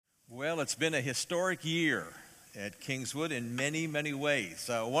Well, it's been a historic year at Kingswood in many, many ways.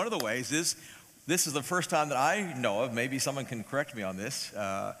 One of the ways is this is the first time that I know of, maybe someone can correct me on this,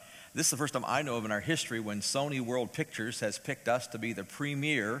 this is the first time I know of in our history when Sony World Pictures has picked us to be the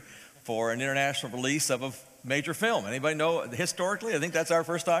premiere for an international release of a major film. Anybody know historically? I think that's our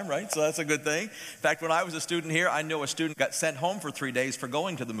first time, right? So that's a good thing. In fact, when I was a student here, I know a student got sent home for 3 days for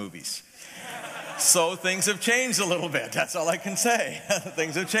going to the movies. So things have changed a little bit. That's all I can say.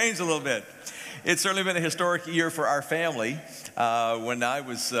 Things have changed a little bit. It's certainly been a historic year for our family. When I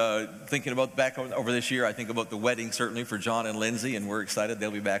was thinking about back over this year, I think about the wedding certainly for John and Lindsay, and we're excited they'll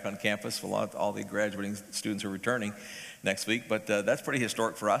be back on campus. For all the graduating students are returning next week, but that's pretty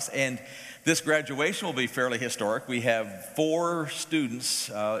historic for us. And this graduation will be fairly historic. We have 4 students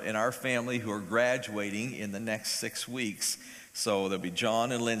in our family who are graduating in the next 6 weeks. So there'll be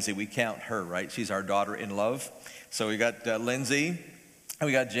John and Lindsay. We count her, right? She's our daughter in love. So we got Lindsay, and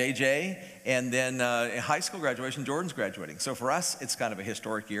we got JJ, and then in high school graduation, Jordan's graduating. So for us, it's kind of a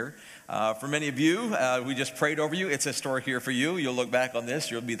historic year. For many of you, we just prayed over you. It's a historic year for you. You'll look back on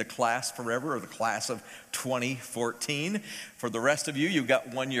this. You'll be the class forever, or the class of 2014. For the rest of you, you've got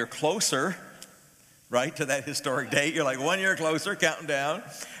 1 year closer, right, to that historic date. You're like 1 year closer, counting down.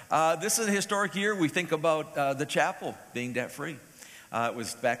 This is a historic year. We think about the chapel being debt-free. It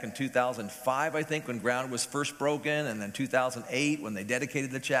was back in 2005, I think, when ground was first broken, and then 2008 when they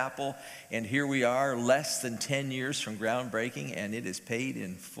dedicated the chapel. And here we are, less than 10 years from groundbreaking, and it is paid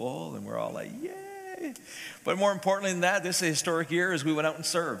in full, and we're all like, yay! But more importantly than that, this is a historic year as we went out and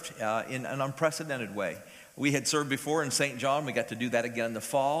served in an unprecedented way. We had served before in St. John. We got to do that again in the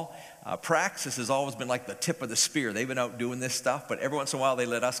fall. Praxis has always been like the tip of the spear. They've been out doing this stuff, but every once in a while they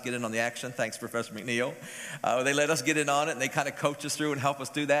let us get in on the action. Thanks, Professor McNeil. They let us get in on it, and they kind of coach us through and help us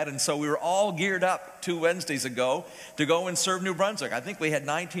do that. And so we were all geared up 2 Wednesdays ago to go and serve New Brunswick. I think we had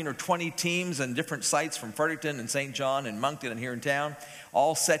 19 or 20 teams in different sites from Fredericton and St. John and Moncton and here in town,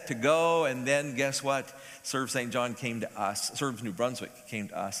 all set to go. And then guess what? Serve St. John came to us. Serve New Brunswick came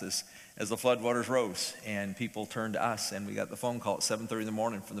to us as the floodwaters rose, and people turned to us, and we got the phone call at 7:30 in the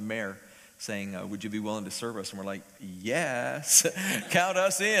morning from the mayor saying, would you be willing to serve us? And we're like, yes, count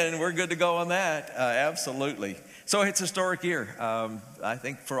us in. We're good to go on that. Absolutely. So it's a historic year. I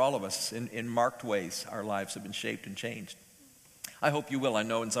think for all of us, in marked ways, our lives have been shaped and changed. I hope you will. I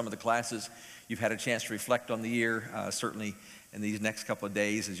know in some of the classes you've had a chance to reflect on the year, certainly in these next couple of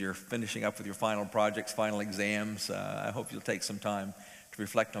days as you're finishing up with your final projects, final exams. I hope you'll take some time to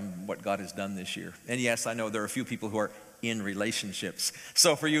reflect on what God has done this year. And yes, I know there are a few people who are in relationships.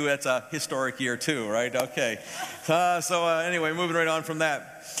 So for you, it's a historic year too, right? Okay. Anyway, moving right on from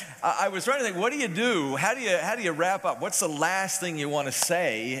that. I was trying to think, what do you do? How do you wrap up? What's the last thing you want to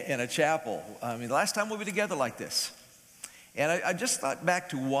say in a chapel? I mean, the last time we'll be together like this. And I just thought back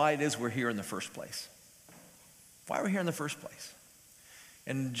to why it is we're here in the first place. Why are we here in the first place?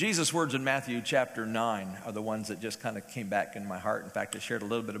 And Jesus' words in Matthew chapter 9 are the ones that just kind of came back in my heart. In fact, I shared a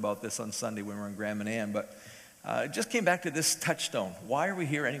little bit about this on Sunday when we were in Graham and Ann, but it just came back to this touchstone. Why are we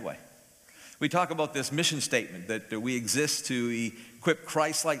here anyway? We talk about this mission statement that we exist to equip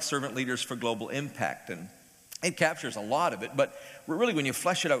Christ-like servant leaders for global impact, and it captures a lot of it, but really when you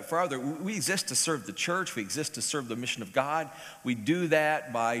flesh it out farther, we exist to serve the church. We exist to serve the mission of God. We do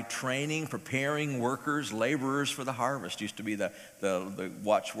that by training, preparing workers, laborers for the harvest. Used to be the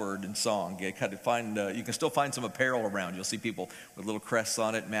watchword in song. You can still find some apparel around. You'll see people with little crests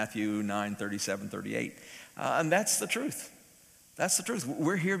on it, Matthew 9, 37, 38. And that's the truth. That's the truth.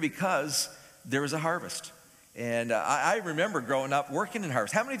 We're here because there is a harvest. And I remember growing up working in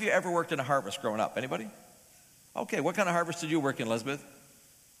harvest. How many of you ever worked in a harvest growing up? Anybody? Okay, what kind of harvest did you work in, Elizabeth?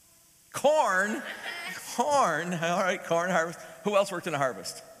 Corn. Corn. All right, corn harvest. Who else worked in a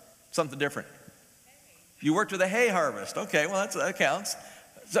harvest? Something different. You worked with a hay harvest. Okay, well, that counts.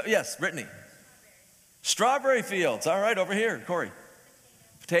 So, yes, Brittany. Strawberry fields. All right, over here, Corey.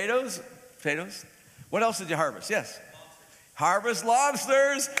 Potatoes. What else did you harvest? Yes. Harvest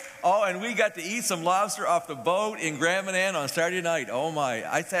lobsters. Oh, and we got to eat some lobster off the boat in Graham and Ann on Saturday night. Oh my,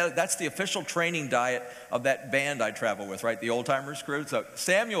 I thought that's the official training diet of that band I travel with, right? The Old Timers crew. So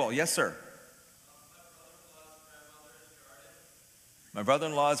Samuel, yes sir. My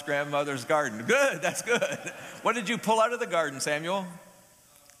brother-in-law's grandmother's garden. Good, that's good. What did you pull out of the garden, Samuel?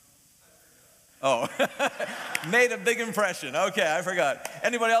 Oh, made a big impression. Okay, I forgot.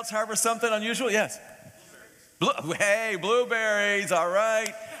 Anybody else harvest something unusual? Yes. Hey, blueberries, all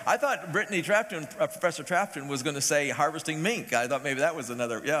right. I thought Brittany Trafton, Professor Trafton, was going to say harvesting mink. I thought maybe that was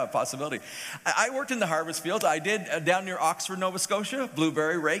another, possibility. I worked in the harvest fields. I did down near Oxford, Nova Scotia,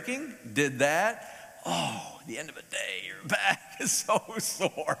 blueberry raking, did that. Oh, the end of a day, your back is so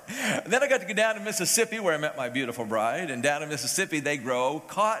sore. And then I got to go down to Mississippi where I met my beautiful bride. And down in Mississippi, they grow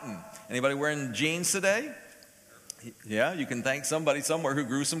cotton. Anybody wearing jeans today? Yeah, you can thank somebody somewhere who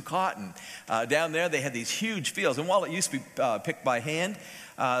grew some cotton. Down there, they had these huge fields. And while it used to be picked by hand,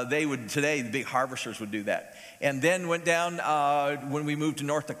 today, the big harvesters would do that. And then went down, when we moved to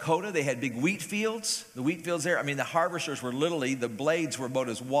North Dakota, they had big wheat fields. The wheat fields there, I mean, the harvesters were literally, the blades were about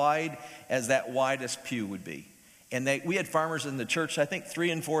as wide as that widest pew would be. And we had farmers in the church, I think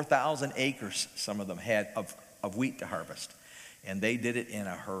 3,000 and 4,000 acres, some of them had, of wheat to harvest. And they did it in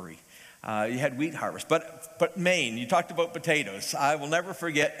a hurry. You had wheat harvest. But Maine, you talked about potatoes. I will never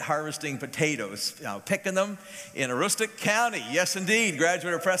forget harvesting potatoes, picking them in Aroostook County. Yes, indeed.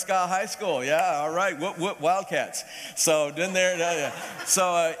 Graduate of Prescott High School. Yeah, all right. Whoop, Wildcats. So, then there.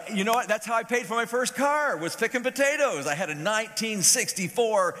 So, you know what? That's how I paid for my first car, was picking potatoes. I had a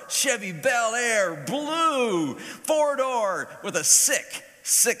 1964 Chevy Bel Air blue 4-door with a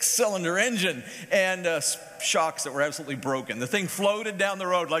six-cylinder engine and shocks that were absolutely broken. The thing floated down the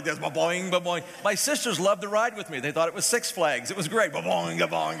road like this, ba-boing, ba-boing. My sisters loved to ride with me. They thought it was Six Flags. It was great, ba-boing,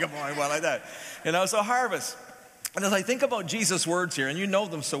 ba-boing, ba-boing, like that. So harvest. And as I think about Jesus' words here, and you know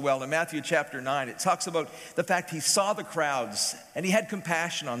them so well, in Matthew chapter 9, it talks about the fact he saw the crowds, and he had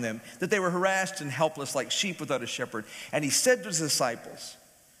compassion on them, that they were harassed and helpless like sheep without a shepherd. And he said to his disciples,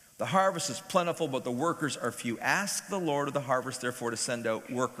 "The harvest is plentiful, but the workers are few. Ask the Lord of the harvest, therefore, to send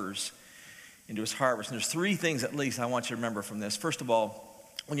out workers into his harvest." And there's 3 things at least I want you to remember from this. First of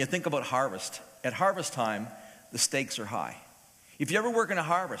all, when you think about harvest, at harvest time, the stakes are high. If you ever work in a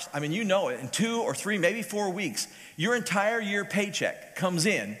harvest, I mean, you know it, in 2 or 3, maybe 4 weeks, your entire year paycheck comes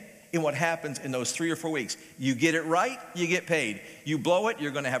in what happens in those 3 or 4 weeks. You get it right, you get paid. You blow it,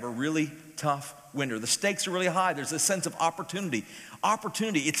 you're going to have a really tough winter. The stakes are really high. There's a sense of opportunity.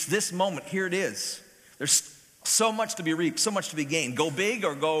 Opportunity, it's this moment. Here it is. There's so much to be reaped, so much to be gained. Go big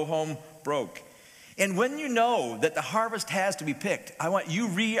or go home broke. And when you know that the harvest has to be picked, I want you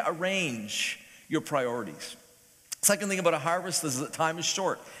rearrange your priorities. Second thing about a harvest is that time is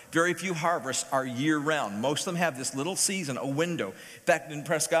short. Very few harvests are year-round. Most of them have this little season, a window. In fact, in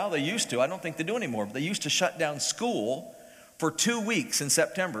Prescott, they used to. I don't think they do anymore, but they used to shut down school for 2 weeks in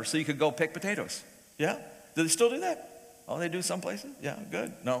September so you could go pick potatoes. Yeah? Do they still do that? Oh, they do some places? Yeah,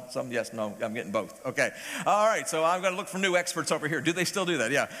 good. No, some, yes, no, I'm getting both. Okay. All right, so I'm going to look for new experts over here. Do they still do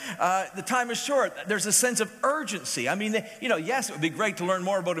that? Yeah. The time is short. There's a sense of urgency. I mean, yes, it would be great to learn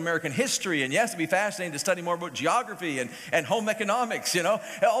more about American history, and yes, it would be fascinating to study more about geography and home economics,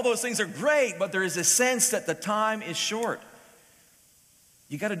 All those things are great, but there is a sense that the time is short.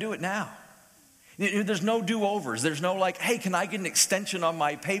 You got to do it now. There's no do-overs. There's no like, hey, can I get an extension on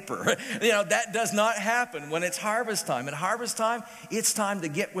my paper? That does not happen when it's harvest time. At harvest time, it's time to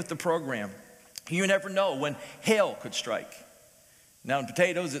get with the program. You never know when hail could strike. Now in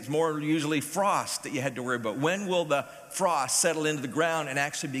potatoes, it's more usually frost that you had to worry about. When will the frost settle into the ground and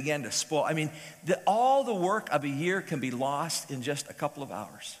actually begin to spoil? I mean, all the work of a year can be lost in just a couple of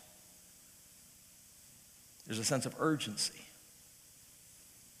hours. There's a sense of urgency.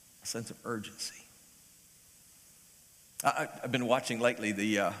 A sense of urgency. I've been watching lately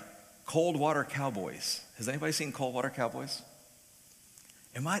the Coldwater Cowboys. Has anybody seen Coldwater Cowboys?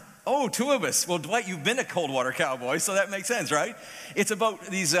 Oh, 2 of us. Well, Dwight, you've been a Coldwater Cowboy, so that makes sense, right? It's about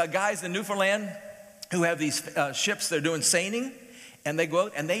these guys in Newfoundland who have these ships. They're doing seining, and they go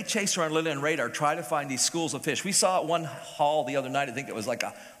out and they chase around literally on radar, try to find these schools of fish. We saw at one haul the other night, I think it was like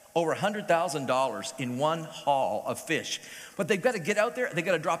over $100,000 in one haul of fish. But they've got to get out there. They've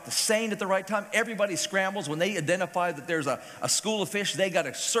got to drop the seine at the right time. Everybody scrambles. When they identify that there's a school of fish, they got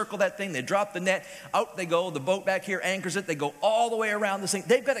to circle that thing. They drop the net. Out they go. The boat back here anchors it. They go all the way around this thing.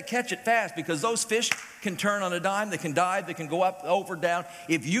 They've got to catch it fast because those fish can turn on a dime. They can dive. They can go up, over, down.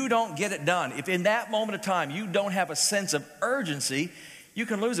 If you don't get it done, if in that moment of time you don't have a sense of urgency, you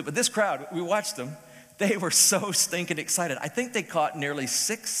can lose it. But this crowd, we watched them. They were so stinking excited. I think they caught nearly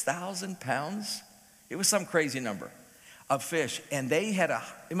 6,000 pounds. It was some crazy number of fish. And they had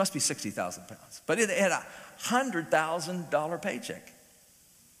it must be 60,000 pounds, but it had $100,000 paycheck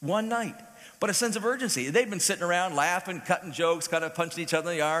one night. But a sense of urgency. They'd been sitting around laughing, cutting jokes, kind of punching each other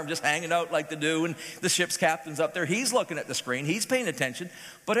in the arm, just hanging out like they do. And the ship's captain's up there. He's looking at the screen. He's paying attention.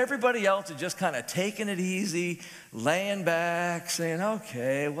 But everybody else is just kind of taking it easy, laying back, saying,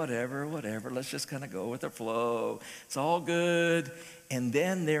 okay, whatever. Let's just kind of go with the flow. It's all good. And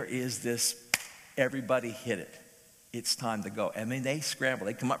then there is this, everybody hit it. It's time to go. I mean, they scramble.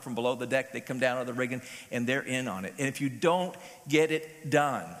 They come up from below the deck. They come down on the rigging, and they're in on it. And if you don't get it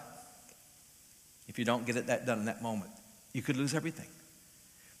done, done in that moment, you could lose everything.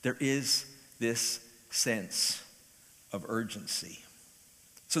 There is this sense of urgency.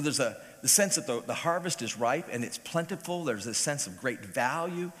 So there's the sense that the harvest is ripe and it's plentiful. There's this sense of great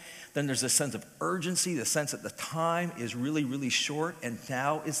value. Then there's a sense of urgency, the sense that the time is really, really short, and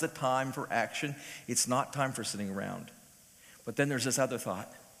now is the time for action. It's not time for sitting around. But then there's this other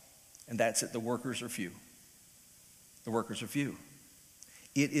thought, and that's that the workers are few. The workers are few.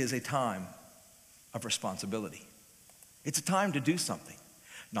 It is a time of responsibility. It's a time to do something.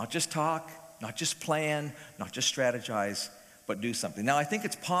 Not just talk, not just plan, not just strategize, but do something. Now, I think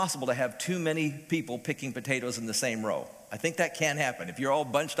it's possible to have too many people picking potatoes in the same row. I think that can happen. If you're all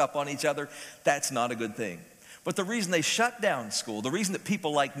bunched up on each other, that's not a good thing. But the reason they shut down school, the reason that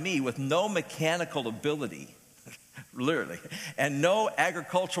people like me with no mechanical ability, literally, and no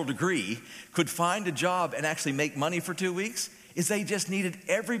agricultural degree could find a job and actually make money for 2 weeks is they just needed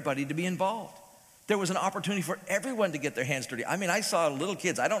everybody to be involved. There was an opportunity for everyone to get their hands dirty. I mean, I saw little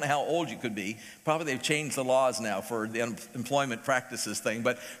kids. I don't know how old you could be. Probably they've changed the laws now for the employment practices thing.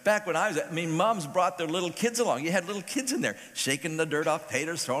 But back when moms brought their little kids along. You had little kids in there shaking the dirt off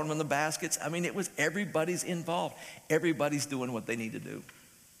taters, throwing them in the baskets. I mean, everybody's involved. Everybody's doing what they need to do.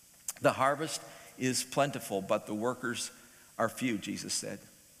 The harvest is plentiful, but the workers are few, Jesus said.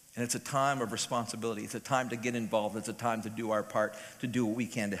 And it's a time of responsibility. It's a time to get involved. It's a time to do our part, to do what we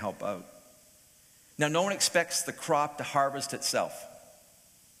can to help out. Now, no one expects the crop to harvest itself.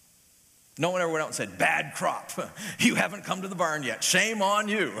 No one ever went out and said, bad crop. You haven't come to the barn yet. Shame on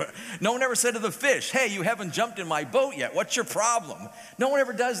you. No one ever said to the fish, hey, you haven't jumped in my boat yet. What's your problem? No one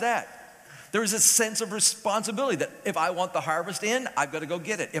ever does that. There is a sense of responsibility that if I want the harvest in, I've got to go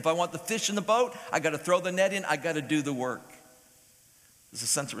get it. If I want the fish in the boat, I've got to throw the net in. I've got to do the work. There's a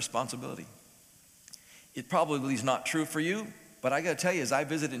sense of responsibility. It probably is not true for you. But I got to tell you, as I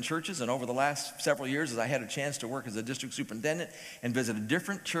visited in churches, and over the last several years, as I had a chance to work as a district superintendent and visit a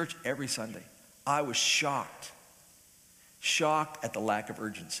different church every Sunday, I was shocked at the lack of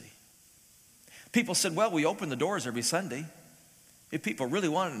urgency. People said, well, we open the doors every Sunday. If people really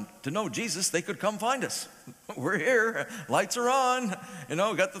wanted to know Jesus, they could come find us. We're here. Lights are on.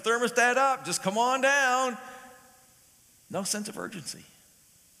 Got the thermostat up. Just come on down. No sense of urgency.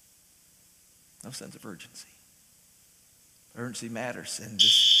 No sense of urgency. Urgency matters, and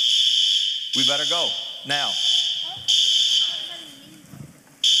we better go now.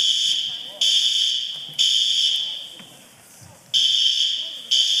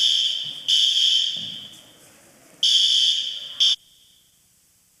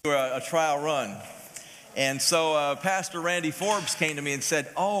 A trial run, and so Pastor Randy Forbes came to me and said,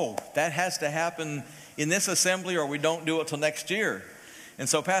 "Oh, that has to happen in this assembly, or we don't do it till next year." And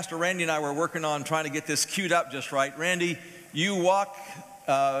so Pastor Randy and I were working on trying to get this queued up just right. Randy, you walk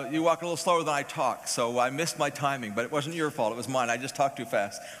a little slower than I talk, so I missed my timing, but it wasn't your fault. It was mine. I just talked too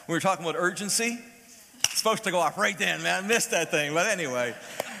fast. We were talking about urgency. It's supposed to go off right then, man. I missed that thing. But anyway,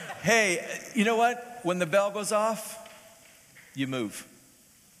 hey, you know what? When the bell goes off, you move.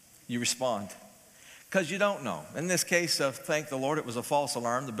 You respond. Because you don't know. In this case, thank the Lord, it was a false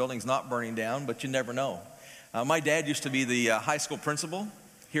alarm. The building's not burning down, but you never know. My dad used to be the high school principal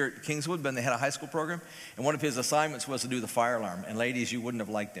here at Kingswood, but they had a high school program, and one of his assignments was to do the fire alarm. And ladies, you wouldn't have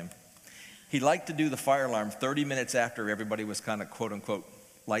liked him. He liked to do the fire alarm 30 minutes after everybody was kind of quote unquote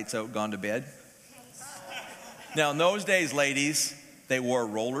lights out, gone to bed. Now in those days, ladies, they wore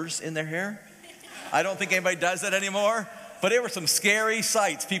rollers in their hair. I don't think anybody does that anymore, but there were some scary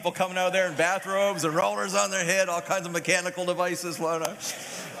sights. People coming out of there in bathrobes and rollers on their head, all kinds of mechanical devices. When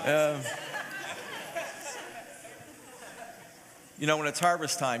it's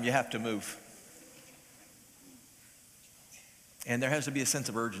harvest time, you have to move. And there has to be a sense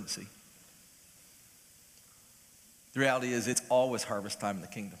of urgency. The reality is it's always harvest time in the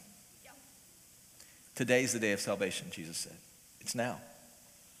kingdom. Today's the day of salvation, Jesus said. It's now.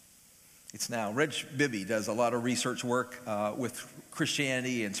 It's now. Reg Bibby does a lot of research work with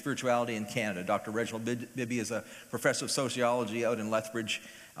Christianity and spirituality in Canada. Dr. Reginald Bibby is a professor of sociology out in Lethbridge,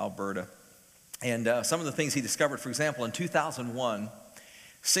 Alberta. And some of the things he discovered, for example, in 2001,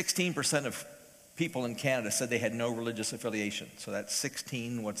 16% of people in Canada said they had no religious affiliation. So that's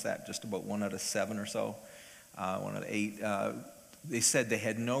 16, what's that, just about 1 out of 7 or so, 1 out of 8. They said they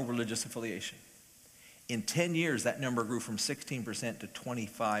had no religious affiliation. In 10 years, that number grew from 16% to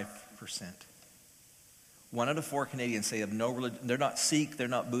 25%. 1 out of 4 Canadians say they have no religion. They're not Sikh, they're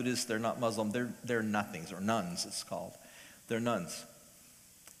not Buddhist, they're not Muslim, they're nothings, or nuns it's called. They're nuns.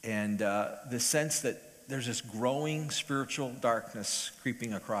 And the sense that there's this growing spiritual darkness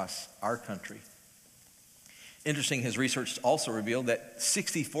creeping across our country. Interesting, his research also revealed that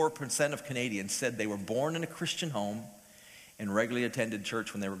 64% of Canadians said they were born in a Christian home and regularly attended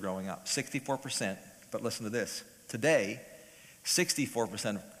church when they were growing up. 64% But listen to this. Today,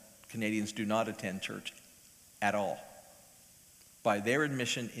 64% of Canadians do not attend church at all. By their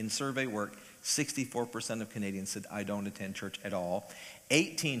admission in survey work, 64% of Canadians said, I don't attend church at all.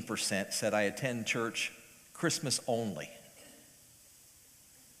 18% said, I attend church Christmas only.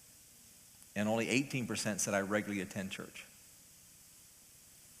 And only 18% said, I regularly attend church.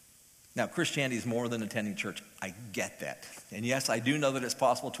 Now, Christianity is more than attending church. I get that. And yes, I do know that it's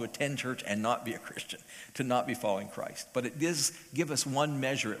possible to attend church and not be a Christian, to not be following Christ. But it does give us one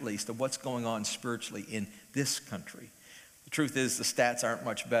measure, at least, of what's going on spiritually in this country. The truth is, the stats aren't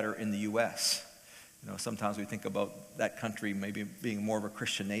much better in the U.S. Sometimes we think about that country maybe being more of a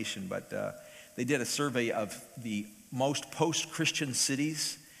Christian nation, but they did a survey of the most post-Christian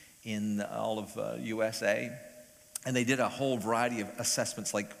cities in all of USA, and they did a whole variety of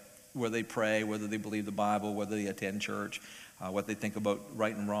assessments, like where they pray, whether they believe the Bible, whether they attend church, what they think about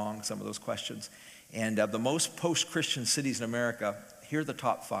right and wrong, some of those questions. And the most post-Christian cities in America, here are the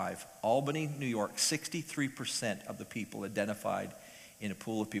top 5. Albany, New York, 63% of the people identified in a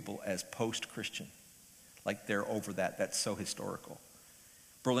pool of people as post-Christian. Like they're over that. That's so historical.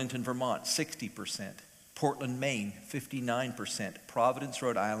 Burlington, Vermont, 60%. Portland, Maine, 59%. Providence,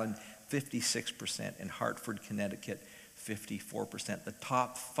 Rhode Island, 56%. And Hartford, Connecticut, 54%. The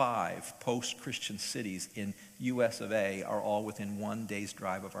top 5 post-Christian cities in US of A are all within 1 day's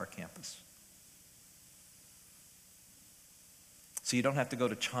drive of our campus. So you don't have to go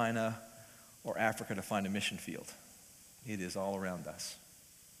to China or Africa to find a mission field. It is all around us.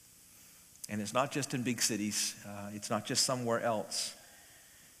 And it's not just in big cities. It's not just somewhere else.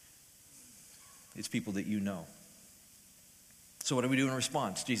 It's people that you know. So what do we do in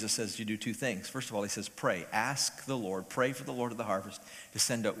response? Jesus says you do 2 things. First of all, he says pray. Ask the Lord, pray for the Lord of the harvest to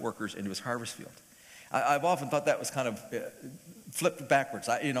send out workers into his harvest field. I've often thought that was kind of flipped backwards.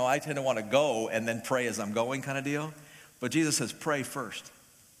 I tend to want to go and then pray as I'm going kind of deal. But Jesus says pray first.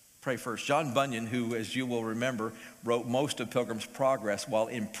 Pray first. John Bunyan, who, as you will remember, wrote most of Pilgrim's Progress while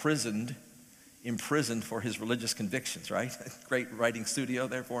imprisoned for his religious convictions, right? Great writing studio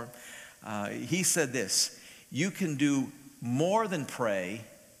there for him. He said this, you can do more than pray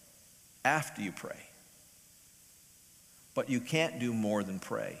after you pray. But you can't do more than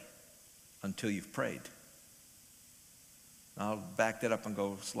pray until you've prayed. I'll back that up and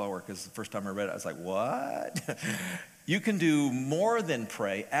go slower, because the first time I read it, I was like, what? You can do more than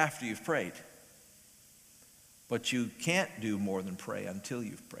pray after you've prayed. But you can't do more than pray until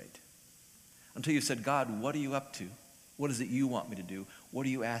you've prayed. Until you've said, God, what are you up to? What is it you want me to do? What are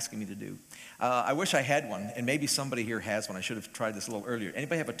you asking me to do? I wish I had one, and maybe somebody here has one. I should have tried this a little earlier.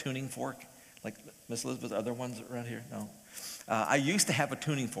 Anybody have a tuning fork? Like Miss Elizabeth, other ones around here? No. I used to have a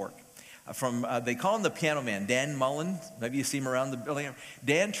tuning fork. They call him the piano man, Dan Mullen. Maybe you see him around the building.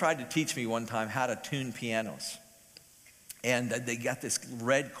 Dan tried to teach me one time how to tune pianos. And they got this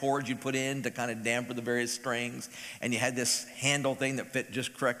red cord you put in to kind of damper the various strings. And you had this handle thing that fit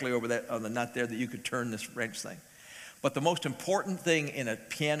just correctly over that on the nut there that you could turn this wrench thing. But the most important thing in a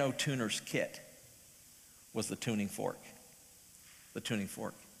piano tuner's kit was the tuning fork. The tuning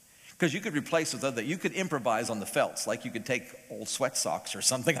fork. Because you could replace with other, you could improvise on the felts, like you could take old sweat socks or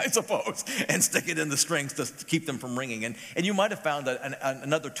something, I suppose, and stick it in the strings to keep them from ringing. And you might have found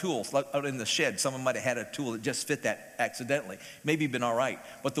another tool out in the shed. Someone might have had a tool that just fit that accidentally. Maybe you've been all right.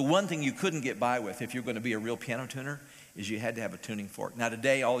 But the one thing you couldn't get by with if you're going to be a real piano tuner is you had to have a tuning fork. Now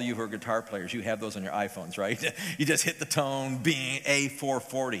today, all of you who are guitar players, you have those on your iPhones, right? You just hit the tone, bing,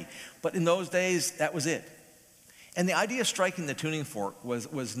 A440. But in those days, that was it. And the idea of striking the tuning fork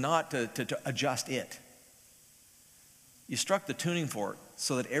was not to adjust it. You struck the tuning fork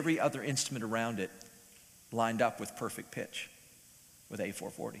so that every other instrument around it lined up with perfect pitch with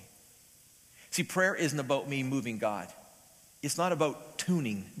A440. See, prayer isn't about me moving God. It's not about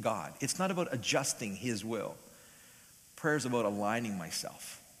tuning God. It's not about adjusting his will. Prayer is about aligning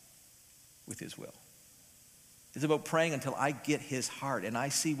myself with his will. It's about praying until I get his heart and I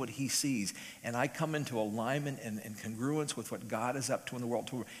see what he sees and I come into alignment and congruence with what God is up to in the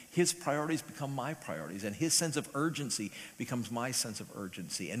world. His priorities become my priorities and his sense of urgency becomes my sense of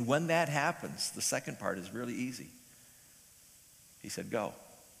urgency. And when that happens, the second part is really easy. He said, go.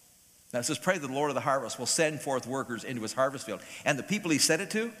 Now it says, pray that the Lord of the harvest will send forth workers into his harvest field. And the people he said it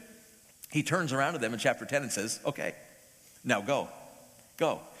to, he turns around to them in chapter 10 and says, okay, now go.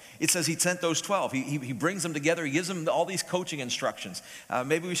 Go. It says he sent those 12. He brings them together. He gives them all these coaching instructions.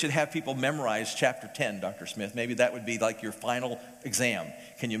 Maybe we should have people memorize chapter 10, Dr. Smith. Maybe that would be like your final exam.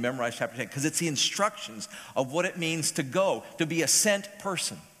 Can you memorize chapter 10? Because it's the instructions of what it means to go, to be a sent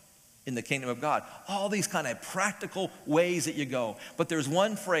person in the kingdom of God. All these kind of practical ways that you go. But there's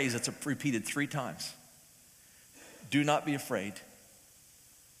one phrase that's repeated 3 times. Do not be afraid.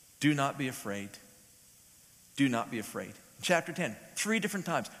 Do not be afraid. Do not be afraid. Chapter 10, 3 different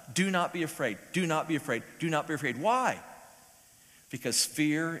times. Do not be afraid. Do not be afraid. Do not be afraid. Why? Because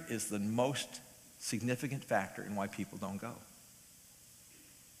fear is the most significant factor in why people don't go.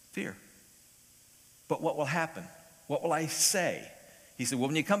 Fear. But what will happen? What will I say? He said, well,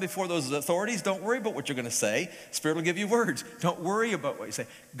 when you come before those authorities, don't worry about what you're going to say. Spirit will give you words. Don't worry about what you say.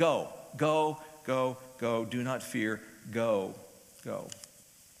 Go, go, go, go. Do not fear. Go, go.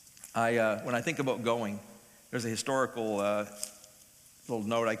 When I think about going, there's a historical little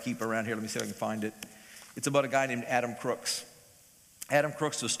note I keep around here. Let me see if I can find it. It's about a guy named Adam Crooks. Adam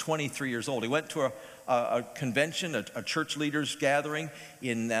Crooks was 23 years old. He went to a convention, a church leaders gathering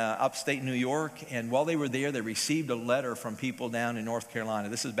in upstate New York, and while they were there, they received a letter from people down in North Carolina.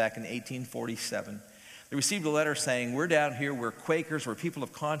 This is back in 1847. They received a letter saying, we're down here, we're Quakers, we're people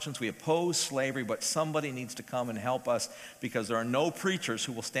of conscience, we oppose slavery, but somebody needs to come and help us because there are no preachers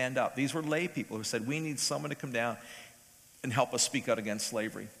who will stand up. These were lay people who said, we need someone to come down and help us speak out against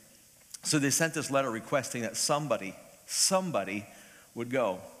slavery. So they sent this letter requesting that somebody would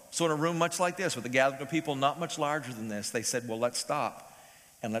go. So in a room much like this, with a gathering of people not much larger than this, they said, well, let's stop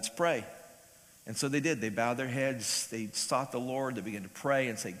and let's pray. And so they did. They bowed their heads. They sought the Lord. They began to pray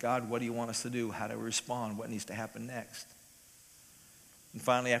and say, God, what do you want us to do? How do we respond? What needs to happen next? And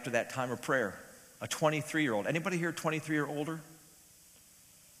finally, after that time of prayer, a 23-year-old. Anybody here 23 or older?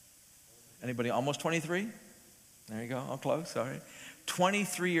 Anybody almost 23? There you go. I'm close. All right.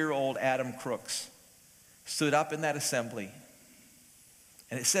 23-year-old Adam Crooks stood up in that assembly.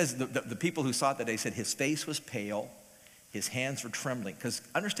 And it says the people who saw it that day said his face was pale, his hands were trembling. Because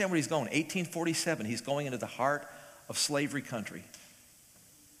understand where he's going. 1847, he's going into the heart of slavery country.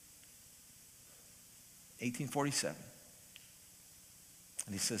 1847.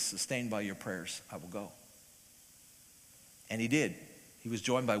 And he says, sustained by your prayers, I will go. And he did. He was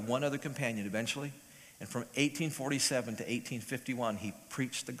joined by one other companion eventually. And from 1847 to 1851, he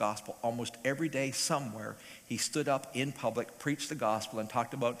preached the gospel almost every day somewhere. He stood up in public, preached the gospel, and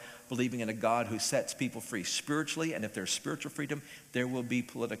talked about believing in a God who sets people free spiritually. And if there's spiritual freedom, there will be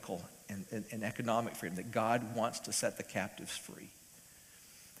political and economic freedom, that God wants to set the captives free.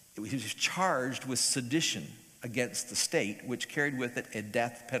 He was charged with sedition against the state, which carried with it a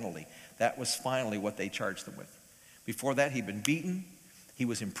death penalty. That was finally what they charged him with. Before that, he'd been beaten. He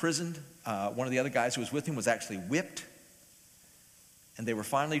was imprisoned. One of the other guys who was with him was actually whipped. And they were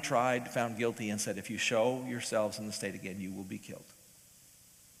finally tried, found guilty, and said, if you show yourselves in the state again, you will be killed.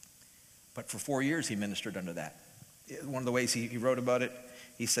 But for 4 years, he ministered under that. One of the ways he wrote about it,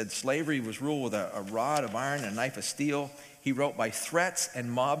 he said, slavery was ruled with a rod of iron and a knife of steel. He wrote, by threats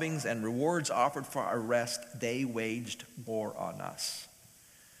and mobbings and rewards offered for arrest, they waged war on us.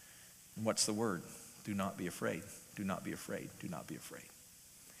 And what's the word? Do not be afraid. Do not be afraid. Do not be afraid.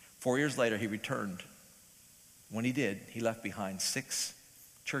 4 years later, he returned. When he did, he left behind 6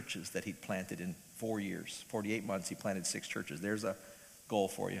 churches that he'd planted in 4 years. 48 months, he planted 6 churches. There's a goal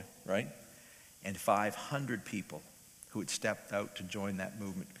for you, right? And 500 people who had stepped out to join that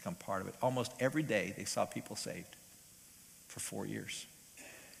movement, to become part of it. Almost every day, they saw people saved for 4 years.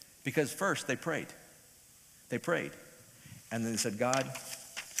 Because first, they prayed. They prayed. And then they said, God,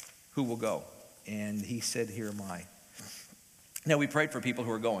 who will go? And he said, here am I. Now, we prayed for people who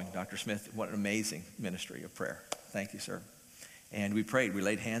are going. Dr. Smith, what an amazing ministry of prayer. Thank you, sir. And we prayed. We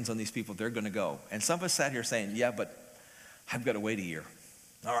laid hands on these people. They're going to go. And some of us sat here saying, yeah, but I've got to wait a year.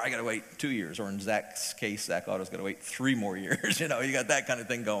 Or I got to wait 2 years. Or in Zach's case, Zach Otto's got to wait 3 more years. You know, you got that kind of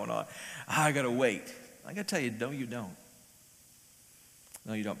thing going on. I got to wait. I got to tell you, no, you don't.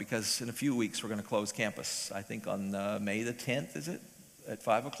 No, you don't. Because in a few weeks, we're going to close campus. I think on May the 10th, is it? At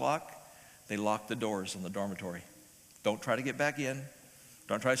 5 o'clock, they lock the doors on the dormitory. Don't try to get back in.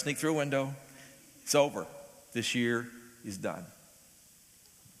 Don't try to sneak through a window. It's over. This year is done.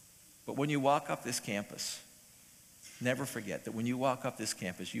 But when you walk up this campus, never forget that when you walk up this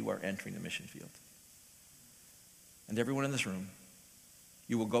campus, you are entering the mission field. And everyone in this room,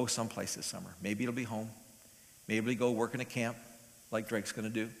 you will go someplace this summer. Maybe it'll be home. Maybe you'll go work in a camp like Drake's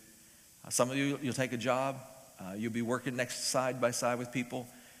going to do. Some of you, you'll take a job. You'll be working next side by side with people.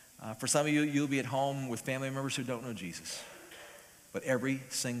 For some of you, you'll be at home with family members who don't know Jesus. But every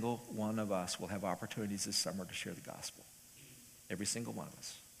single one of us will have opportunities this summer to share the gospel. Every single one of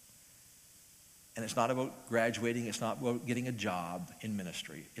us. And it's not about graduating. It's not about getting a job in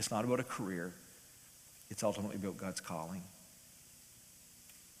ministry. It's not about a career. It's ultimately about God's calling.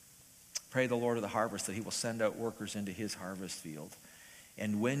 Pray the Lord of the harvest that he will send out workers into his harvest field.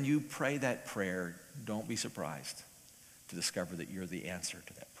 And when you pray that prayer, don't be surprised to discover that you're the answer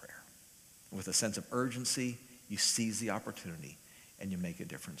to that prayer. With a sense of urgency, you seize the opportunity, and you make a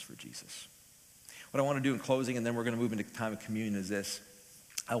difference for Jesus. What I want to do in closing, and then we're going to move into time of communion, is this.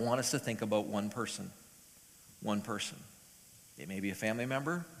 I want us to think about one person. One person. It may be a family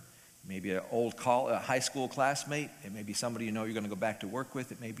member. It may be a high school classmate. It may be somebody you know you're going to go back to work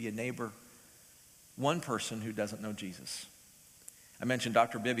with. It may be a neighbor. One person who doesn't know Jesus. I mentioned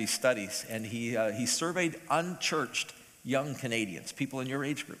Dr. Bibby's studies, and he surveyed unchurched young Canadians, people in your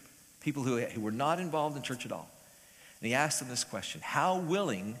age group, people who were not involved in church at all. And he asked them this question: how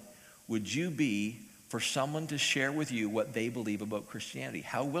willing would you be for someone to share with you what they believe about Christianity?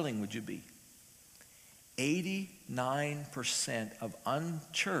 How willing would you be? 89% of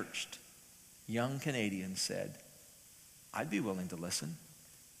unchurched young Canadians said, I'd be willing to listen.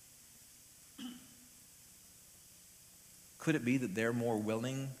 Could it be that they're more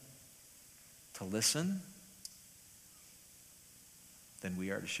willing to listen than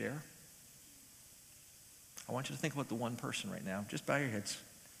we are to share? I want you to think about the one person right now. Just bow your heads.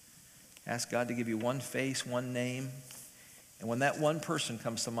 Ask God to give you one face, one name. And when that one person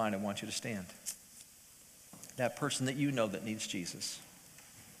comes to mind, I want you to stand. That person that you know that needs Jesus.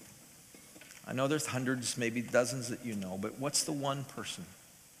 I know there's hundreds, maybe dozens that you know, but what's the one person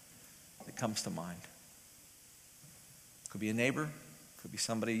that comes to mind? Could be a neighbor. Could be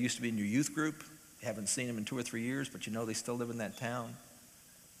somebody who used to be in your youth group. You haven't seen them in 2 or 3 years, but you know they still live in that town.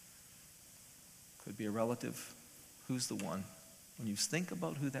 Could be a relative. Who's the one? When you think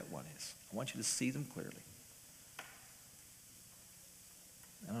about who that one is, I want you to see them clearly.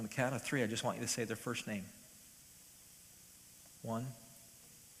 And on the count of 3, I just want you to say their first name. 1,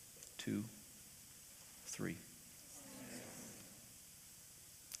 2, 3.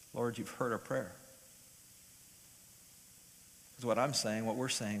 Lord, you've heard our prayer. Because what I'm saying, what we're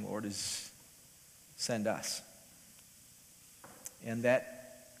saying, Lord, is send us. And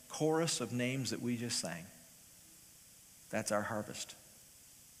that chorus of names that we just sang, that's our harvest.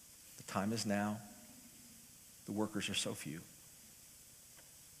 The time is now. The workers are so few.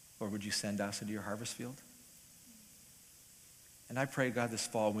 Lord, would you send us into your harvest field? And I pray, God, this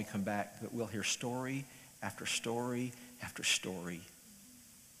fall when we come back, that we'll hear story after story after story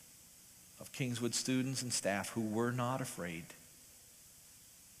of Kingswood students and staff who were not afraid,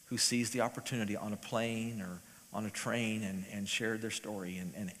 who seized the opportunity on a plane or on a train and shared their story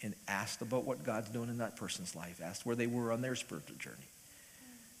and asked about what God's doing in that person's life, asked where they were on their spiritual journey,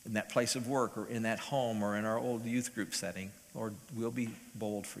 in that place of work or in that home or in our old youth group setting. Lord, we'll be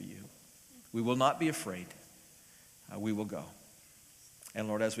bold for you. We will not be afraid. We will go. And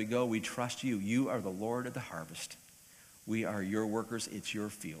Lord, as we go, we trust you. You are the Lord of the harvest. We are your workers. It's your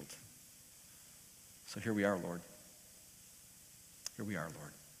field. So here we are, Lord. Here we are,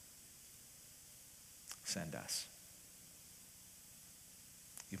 Lord. Send us.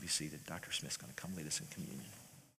 You be seated. Dr. Smith's going to come lead us in communion.